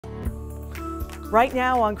Right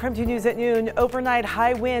now on KREM 2 News at noon, overnight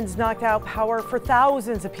high winds knocked out power for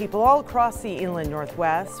thousands of people all across the inland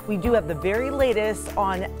Northwest. We do have the very latest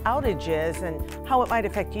on outages and how it might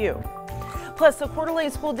affect you. Plus, the Coeur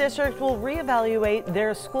d'Alene School District will reevaluate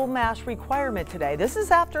their school mask requirement today. This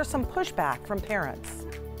is after some pushback from parents.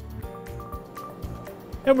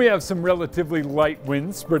 And we have some relatively light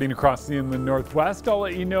winds spreading across the inland Northwest. I'll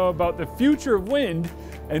let you know about the future of wind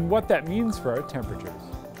and what that means for our temperatures.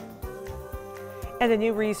 And a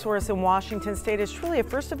new resource in Washington state is truly a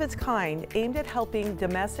first of its kind aimed at helping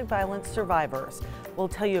domestic violence survivors. We'll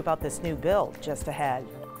tell you about this new bill just ahead.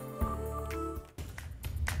 All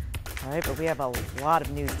right, but we have a lot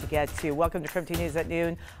of news to get to. Welcome to KREM 2 News at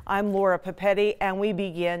noon. I'm Laura Papetti, and we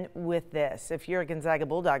begin with this. If you're a Gonzaga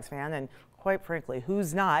Bulldogs fan, and quite frankly,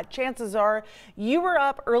 who's not? Chances are you were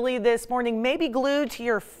up early this morning, maybe glued to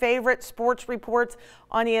your favorite sports reports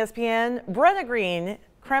on ESPN. Brenna Green,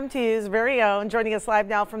 KREM 2's very own, joining us live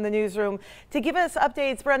now from the newsroom to give us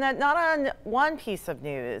updates, Brenna, not on one piece of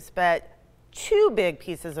news, but two big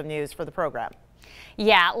pieces of news for the program.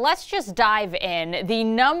 Yeah, let's just dive in. The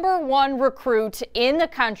 #1 recruit in the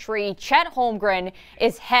country, Chet Holmgren,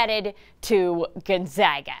 is headed to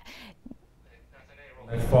Gonzaga.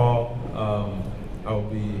 Next fall, I will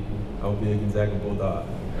be a Gonzaga Bulldog.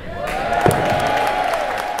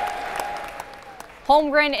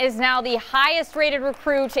 Holmgren is now the highest rated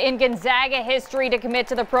recruit in Gonzaga history to commit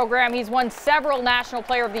to the program. He's won several National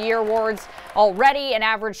Player of the Year awards already and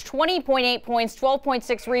averaged 20.8 points,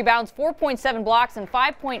 12.6 rebounds, 4.7 blocks, and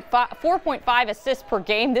 4.5 assists per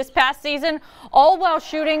game this past season, all while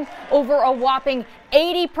shooting over a whopping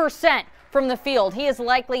 80% from the field. He is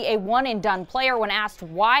likely a one-and-done player. When asked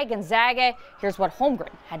why Gonzaga, here's what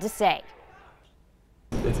Holmgren had to say.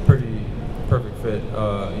 It's pretty perfect fit.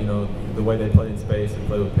 You know, the way they play in space and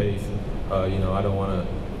play with pace. You know, I don't want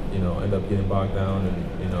to, end up getting bogged down and,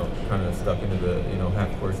 kind of stuck into the,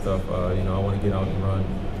 half-court stuff. You know, I want to get out and run,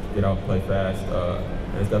 get out and play fast.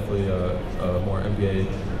 And it's definitely a more NBA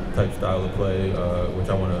type style of play, which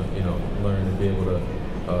I want to, learn and be able to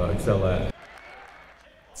excel at.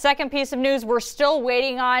 Second piece of news we're still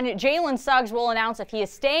waiting on. Jalen Suggs will announce if he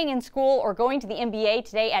is staying in school or going to the NBA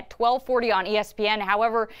today at 12:40 on ESPN.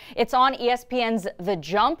 However, it's on ESPN's The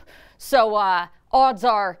Jump. So odds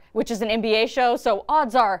are, which is an NBA show, so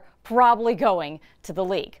odds are probably going to the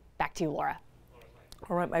league. Back to you, Laura.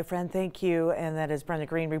 All right, my friend, thank you. And that is Brenna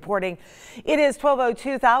Green reporting. It is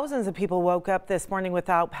 12:02. Thousands of people woke up this morning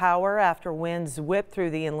without power after winds whipped through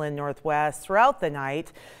the inland Northwest throughout the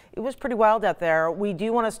night. It was pretty wild out there. We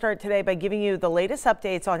do want to start today by giving you the latest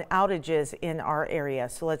updates on outages in our area.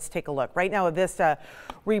 So let's take a look. Right now, Avista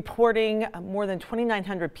reporting more than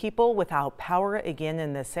 2,900 people without power again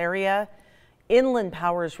in this area. Inland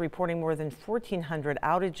Power is reporting more than 1,400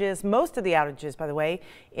 outages. Most of the outages, by the way,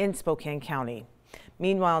 in Spokane County.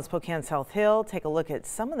 Meanwhile, in Spokane South Hill, take a look at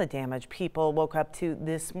some of the damage people woke up to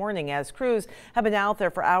this morning as crews have been out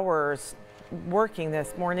there for hours working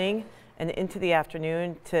this morning and into the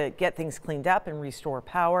afternoon to get things cleaned up and restore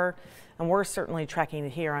power. And we're certainly tracking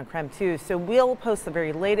it here on KREM 2. So we'll post the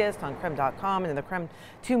very latest on KREM.com and in the KREM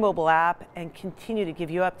 2 mobile app and continue to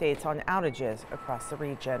give you updates on outages across the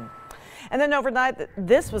region. And then overnight,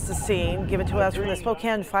 this was the scene given to us from the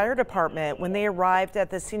Spokane Fire Department when they arrived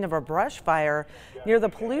at the scene of a brush fire near the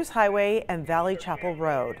Palouse Highway and Valley Chapel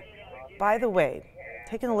Road. By the way,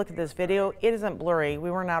 taking a look at this video, it isn't blurry.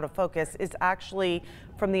 We weren't out of focus. It's actually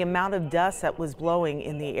from the amount of dust that was blowing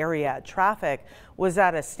in the area. Traffic was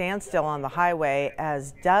at a standstill on the highway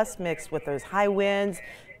as dust mixed with those high winds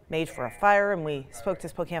made for a fire, and we spoke to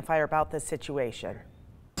Spokane Fire about this situation.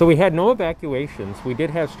 So we had no evacuations. We did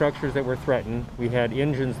have structures that were threatened. We had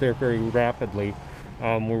engines there very rapidly.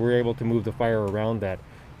 We were able to move the fire around that.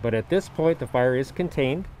 But at this point, the fire is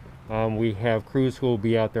contained. We have crews who will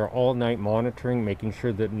be out there all night monitoring, making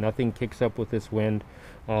sure that nothing kicks up with this wind.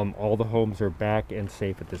 All the homes are back and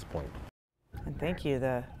safe at this point. And thank you,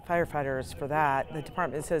 the firefighters, for that. The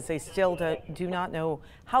department says they still do not know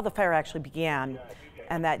how the fire actually began,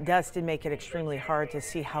 and that dust did make it extremely hard to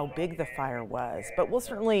see how big the fire was. But we'll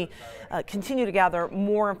certainly continue to gather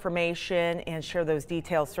more information and share those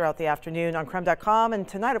details throughout the afternoon on KREM.com, and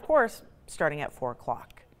tonight, of course, starting at 4 o'clock.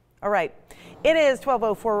 All right, it is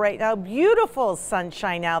 12:04 right now. Beautiful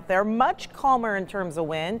sunshine out there, much calmer in terms of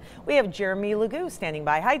wind. We have Jeremy Legoo standing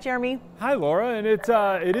by. Hi, Jeremy. Hi, Laura, and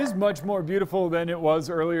it is much more beautiful than it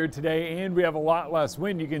was earlier today, and we have a lot less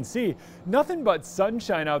wind. You can see nothing but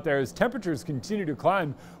sunshine out there as temperatures continue to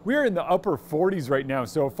climb. We are in the upper 40s right now,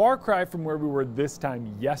 so a far cry from where we were this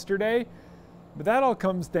time yesterday. But that all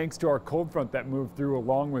comes thanks to our cold front that moved through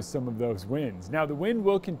along with some of those winds. Now the wind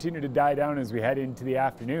will continue to die down as we head into the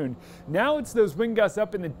afternoon. Now it's those wind gusts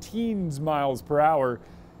up in the teens miles per hour.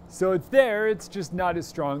 So it's there, it's just not as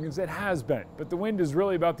strong as it has been. But the wind is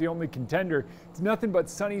really about the only contender. It's nothing but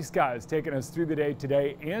sunny skies taking us through the day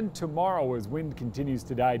today and tomorrow as wind continues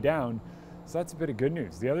to die down. So that's a bit of good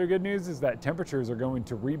news. The other good news is that temperatures are going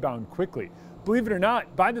to rebound quickly. Believe it or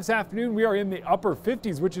not, by this afternoon we are in the upper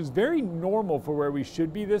 50s, which is very normal for where we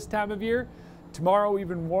should be this time of year. Tomorrow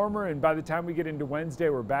even warmer, and by the time we get into Wednesday,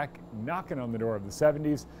 we're back knocking on the door of the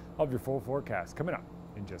 70s. I'll have your full forecast coming up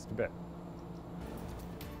in just a bit.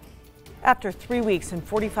 After 3 weeks and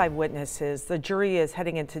 45 witnesses, the jury is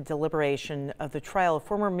heading into deliberation of the trial of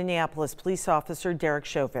former Minneapolis police officer Derek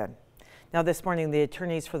Chauvin. Now this morning, the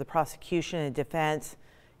attorneys for the prosecution and defense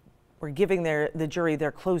were giving the jury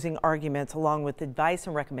their closing arguments along with advice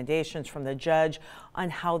and recommendations from the judge on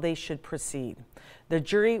how they should proceed. The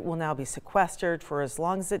jury will now be sequestered for as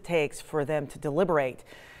long as it takes for them to deliberate.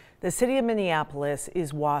 The city of Minneapolis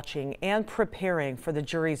is watching and preparing for the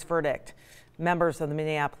jury's verdict. Members of the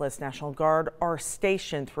Minneapolis National Guard are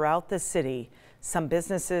stationed throughout the city. Some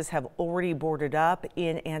businesses have already boarded up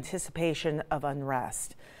in anticipation of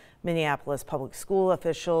unrest. Minneapolis public school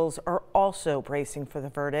officials are also bracing for the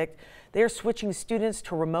verdict. They're switching students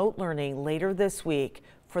to remote learning later this week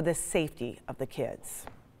for the safety of the kids.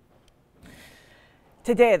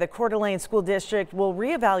 Today, the Coeur d'Alene School District will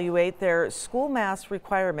reevaluate their school mask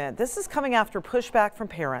requirement. This is coming after pushback from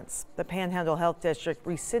parents. The Panhandle Health District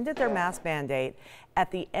rescinded their mask mandate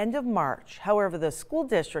at the end of March. However, the school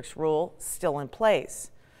district's rule is still in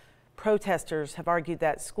place. Protesters have argued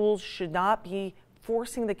that schools should not be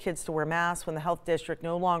forcing the kids to wear masks when the health district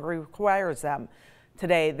no longer requires them.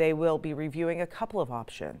 Today, they will be reviewing a couple of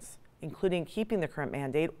options, including keeping the current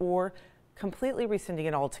mandate or completely rescinding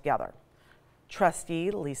it altogether.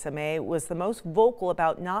 Trustee Lisa May was the most vocal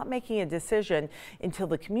about not making a decision until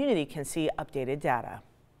the community can see updated data.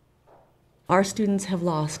 Our students have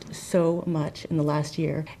lost so much in the last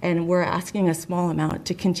year, and we're asking a small amount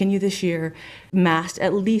to continue this year, masked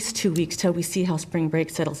at least 2 weeks till we see how spring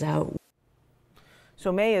break settles out.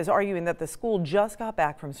 So May is arguing that the school just got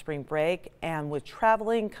back from spring break, and with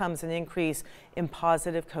traveling comes an increase in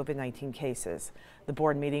positive COVID-19 cases. The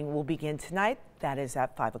board meeting will begin tonight. That is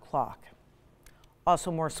at 5 o'clock.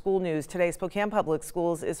 Also, more school news. Today, Spokane Public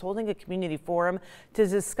Schools is holding a community forum to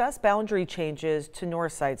discuss boundary changes to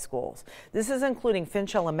Northside schools. This is including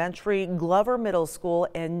Finch Elementary, Glover Middle School,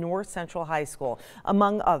 and North Central High School,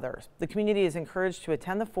 among others. The community is encouraged to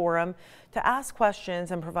attend the forum to ask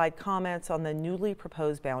questions and provide comments on the newly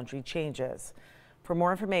proposed boundary changes. For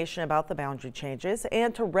more information about the boundary changes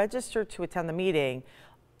and to register to attend the meeting,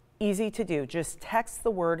 easy to do. Just text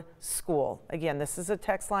the word school. Again, this is a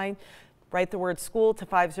text line. Write the word school to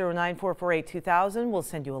 509-448-2000. We'll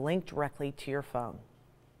send you a link directly to your phone.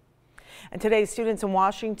 And today, students in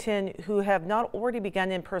Washington who have not already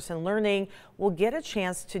begun in-person learning will get a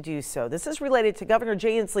chance to do so. This is related to Governor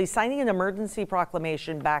Jay Inslee signing an emergency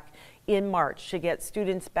proclamation back in March to get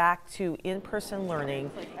students back to in-person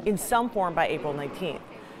learning in some form by April 19th.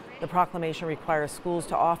 The proclamation requires schools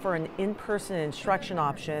to offer an in-person instruction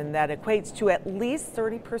option that equates to at least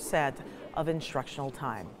 30% of instructional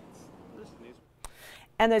time.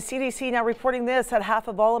 And the CDC now reporting this, that half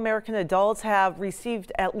of all American adults have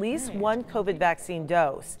received at least one COVID vaccine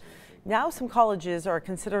dose. Now some colleges are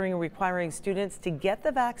considering requiring students to get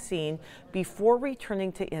the vaccine before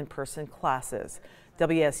returning to in-person classes.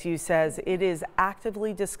 WSU says it is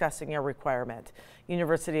actively discussing a requirement.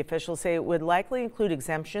 University officials say it would likely include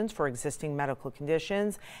exemptions for existing medical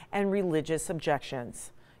conditions and religious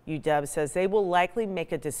objections. UW says they will likely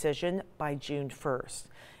make a decision by June 1st.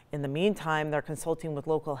 In the meantime, they're consulting with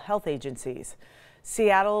local health agencies.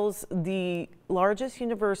 Seattle's the largest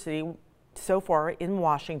university so far in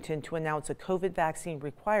Washington to announce a COVID vaccine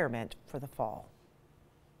requirement for the fall.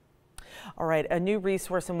 All right, a new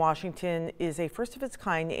resource in Washington is a first of its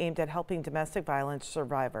kind aimed at helping domestic violence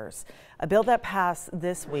survivors. A bill that passed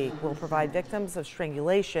this week will provide victims of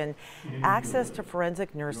strangulation access to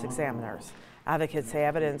forensic nurse examiners. Advocates say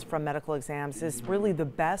evidence from medical exams is really the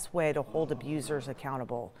best way to hold abusers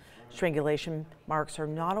accountable. Strangulation marks are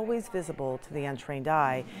not always visible to the untrained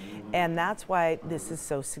eye, and that's why this is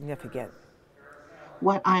so significant.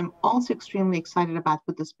 What I'm also extremely excited about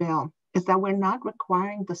with this bill is that we're not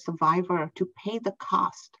requiring the survivor to pay the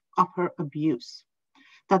cost of her abuse,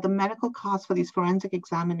 that the medical cost for these forensic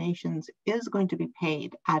examinations is going to be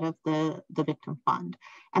paid out of the victim fund.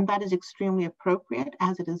 And that is extremely appropriate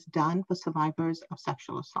as it is done for survivors of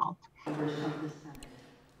sexual assault.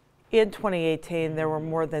 In 2018, there were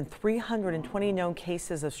more than 320 known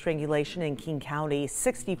cases of strangulation in King County.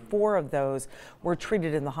 64 of those were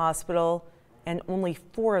treated in the hospital, and only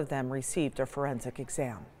 4 of them received a forensic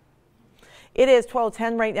exam. It is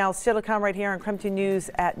 12:10 right now. Still to come right here on KREM 2 News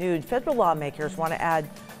at noon. Federal lawmakers want to add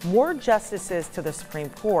more justices to the Supreme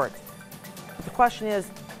Court. But the question is,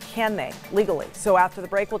 can they legally? So after the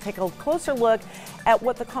break, we'll take a closer look at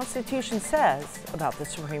what the Constitution says about the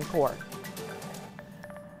Supreme Court.